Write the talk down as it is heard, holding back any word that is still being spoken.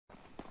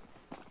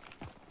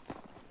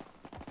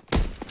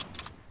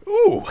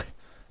Ooh,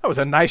 that was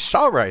a nice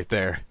shot right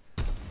there.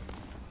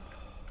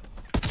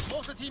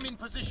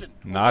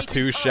 Not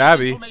too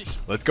shabby.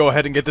 Let's go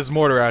ahead and get this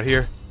mortar out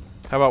here.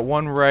 How about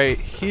one right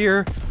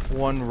here,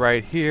 one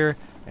right here,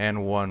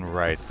 and one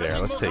right there.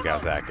 Let's take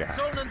out that guy.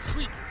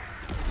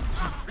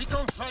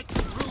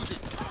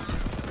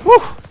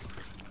 Whew!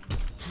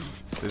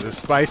 This is a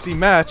spicy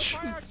match.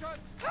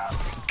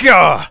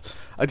 Gah!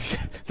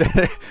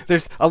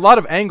 There's a lot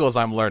of angles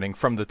I'm learning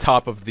from the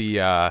top of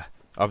the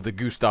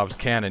Gustav's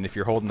cannon if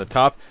you're holding the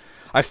top.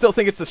 I still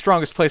think it's the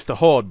strongest place to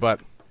hold,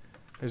 but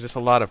there's just a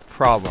lot of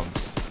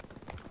problems.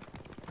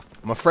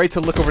 I'm afraid to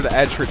look over the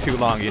edge for too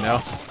long, you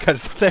know?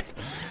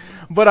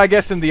 But I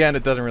guess in the end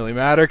it doesn't really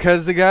matter,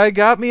 because the guy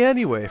got me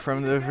anyway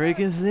from the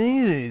freaking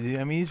thing.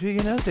 I mean, he's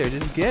freaking out there.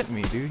 Just get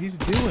me, dude. He's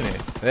doing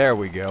it. There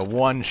we go.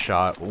 One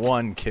shot,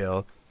 one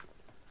kill.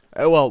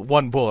 Well,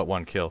 one bullet,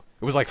 one kill.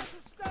 It was like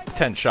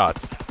 10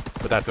 shots,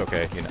 but that's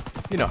okay.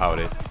 You know how it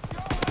is.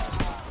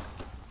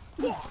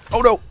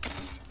 Oh no!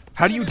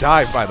 How do you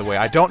dive, by the way?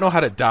 I don't know how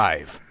to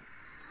dive.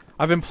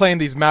 I've been playing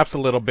these maps a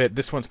little bit.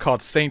 This one's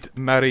called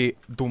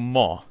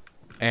Sainte-Marie-du-Mont,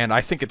 and I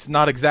think it's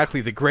not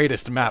exactly the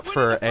greatest map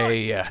for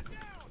a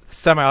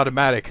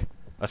semi-automatic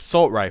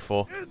assault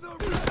rifle.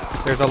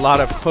 There's a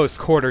lot of close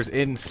quarters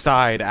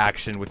inside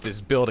action with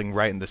this building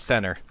right in the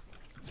center.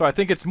 So I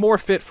think it's more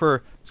fit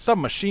for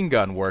some machine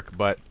gun work,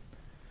 but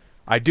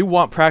I do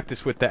want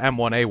practice with the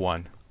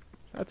M1A1.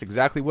 That's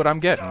exactly what I'm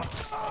getting.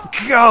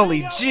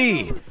 Golly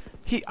gee!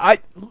 I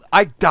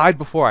died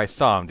before I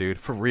saw him, dude.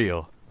 For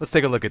real. Let's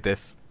take a look at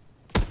this.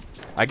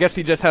 I guess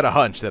he just had a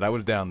hunch that I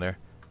was down there.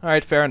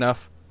 Alright, fair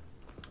enough.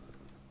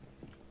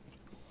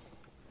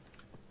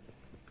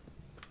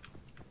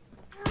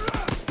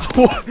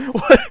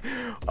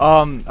 What?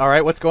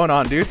 Alright, what's going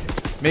on, dude?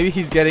 Maybe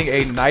he's getting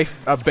a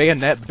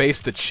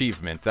bayonet-based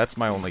achievement. That's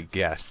my only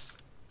guess.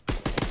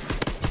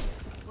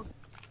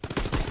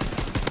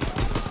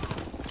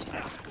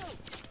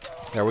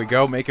 There we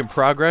go, making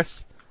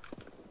progress.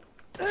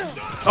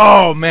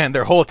 Oh man,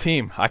 their whole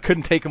team. I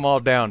couldn't take them all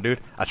down,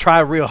 dude. I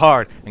tried real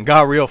hard and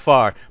got real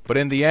far. But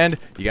in the end,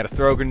 you gotta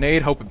throw a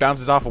grenade, hope it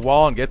bounces off a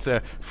wall and gets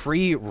a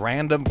free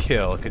random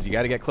kill. Because you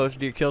gotta get closer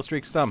to your kill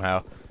streak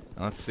somehow.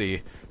 Let's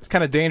see. It's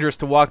kind of dangerous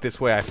to walk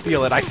this way. I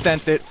feel it. I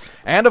sense it.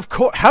 And of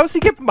course, how is he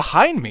getting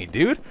behind me,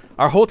 dude?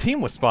 Our whole team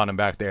was spawning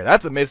back there.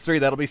 That's a mystery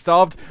that'll be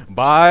solved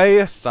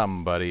by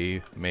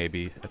somebody,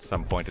 maybe, at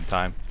some point in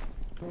time.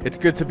 It's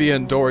good to be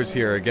indoors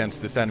here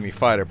against this enemy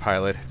fighter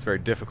pilot. It's very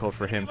difficult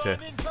for him to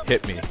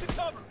hit me.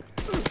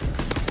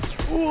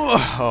 Ooh,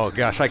 oh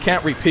gosh, I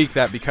can't re-peek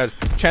that because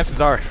chances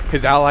are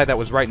his ally that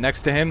was right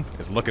next to him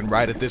is looking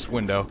right at this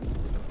window.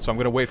 So I'm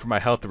going to wait for my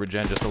health to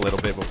regen just a little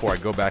bit before I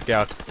go back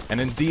out.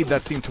 And indeed,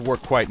 that seemed to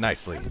work quite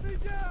nicely.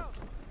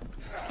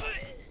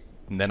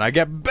 And then I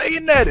get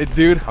bayoneted,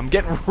 dude. I'm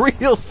getting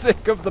real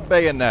sick of the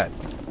bayonet.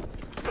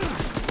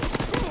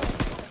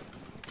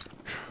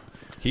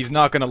 He's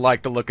not going to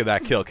like the look of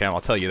that kill cam,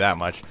 I'll tell you that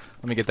much.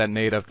 Let me get that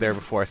nade up there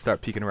before I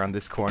start peeking around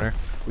this corner.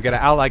 We got an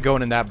ally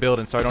going in that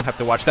building, so I don't have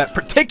to watch that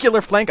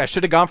particular flank. I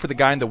should have gone for the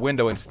guy in the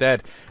window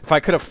instead. If I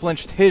could have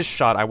flinched his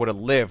shot, I would have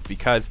lived,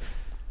 because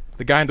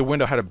the guy in the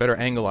window had a better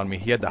angle on me.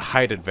 He had the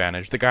height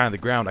advantage. The guy on the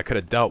ground I could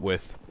have dealt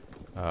with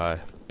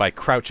by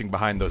crouching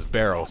behind those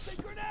barrels.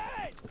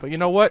 But you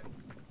know what?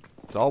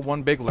 It's all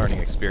one big learning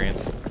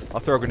experience. I'll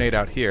throw a grenade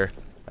out here.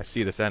 I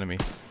see this enemy.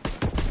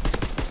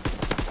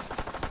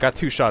 Got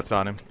 2 shots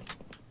on him.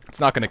 It's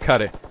not going to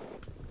cut it.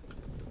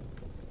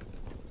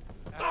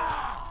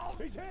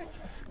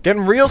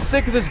 Getting real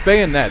sick of this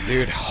bayonet,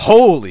 dude.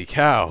 Holy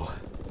cow.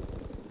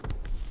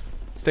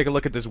 Let's take a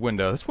look at this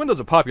window. This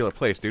window's a popular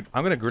place, dude.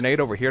 I'm going to grenade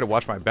over here to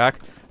watch my back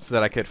so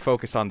that I could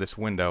focus on this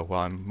window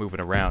while I'm moving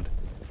around.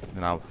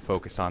 And I'll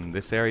focus on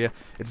this area.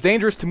 It's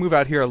dangerous to move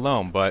out here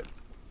alone, but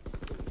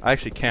I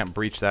actually can't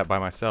breach that by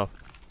myself.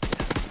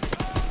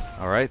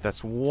 Alright,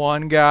 that's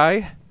one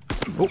guy.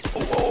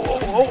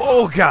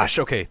 Oh, gosh,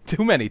 okay.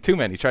 Too many.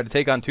 Tried to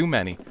take on too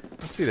many.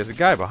 Let's see, there's a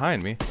guy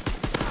behind me.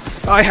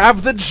 I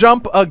have the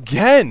jump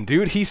again,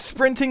 dude. He's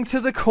sprinting to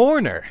the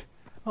corner.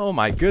 Oh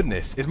my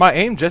goodness. Is my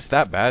aim just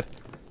that bad?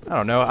 I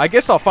don't know. I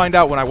guess I'll find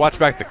out when I watch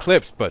back the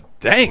clips, but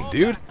dang,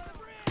 dude.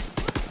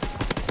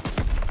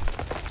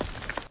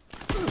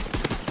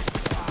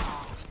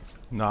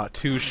 Not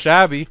too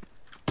shabby.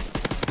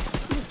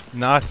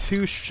 Not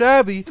too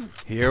shabby.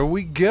 Here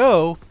we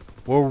go.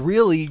 We're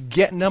really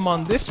getting them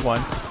on this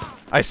one.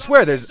 I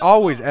swear there's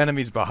always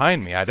enemies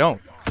behind me. I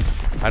don't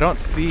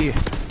see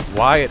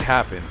why it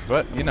happens,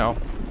 but you know,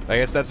 I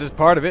guess that's just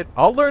part of it.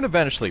 I'll learn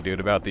eventually, dude,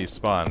 about these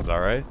spawns,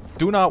 alright?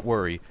 Do not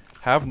worry.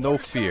 Have no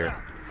fear.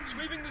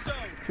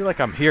 I feel like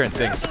I'm hearing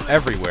things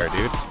everywhere,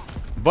 dude.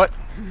 But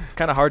it's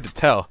kind of hard to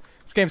tell.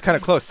 This game's kind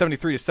of close,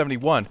 73 to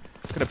 71.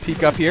 I'm gonna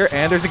peek up here,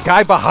 and there's a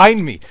guy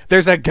behind me.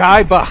 There's a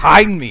guy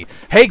behind me.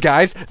 Hey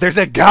guys, there's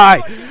a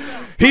guy.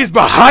 He's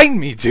behind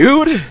me,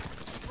 dude.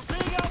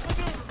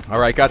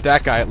 Alright, got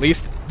that guy at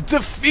least.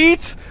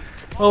 Defeat?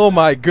 Oh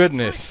my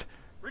goodness.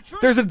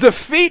 There's a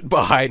defeat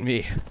behind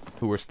me.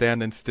 who were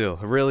standing still.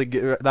 Really,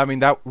 I mean,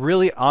 that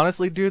really,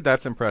 honestly, dude,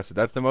 that's impressive.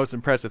 That's the most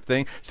impressive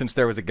thing, since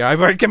there was a guy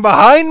breaking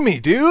behind me,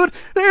 dude.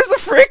 There's a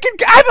freaking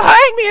guy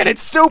behind me, and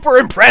it's super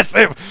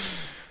impressive.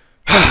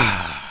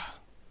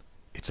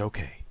 It's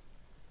okay.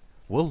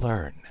 We'll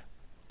learn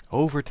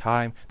over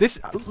time.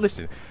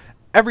 Listen,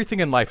 everything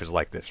in life is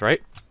like this,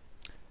 right?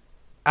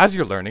 As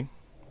you're learning,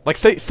 like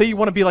say you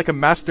want to be like a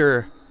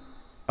master,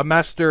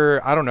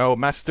 I don't know,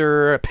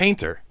 master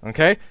painter,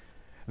 okay?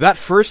 That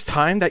first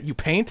time that you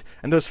paint,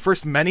 and those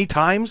first many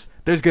times,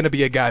 there's gonna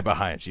be a guy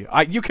behind you.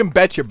 You can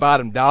bet your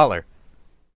bottom dollar.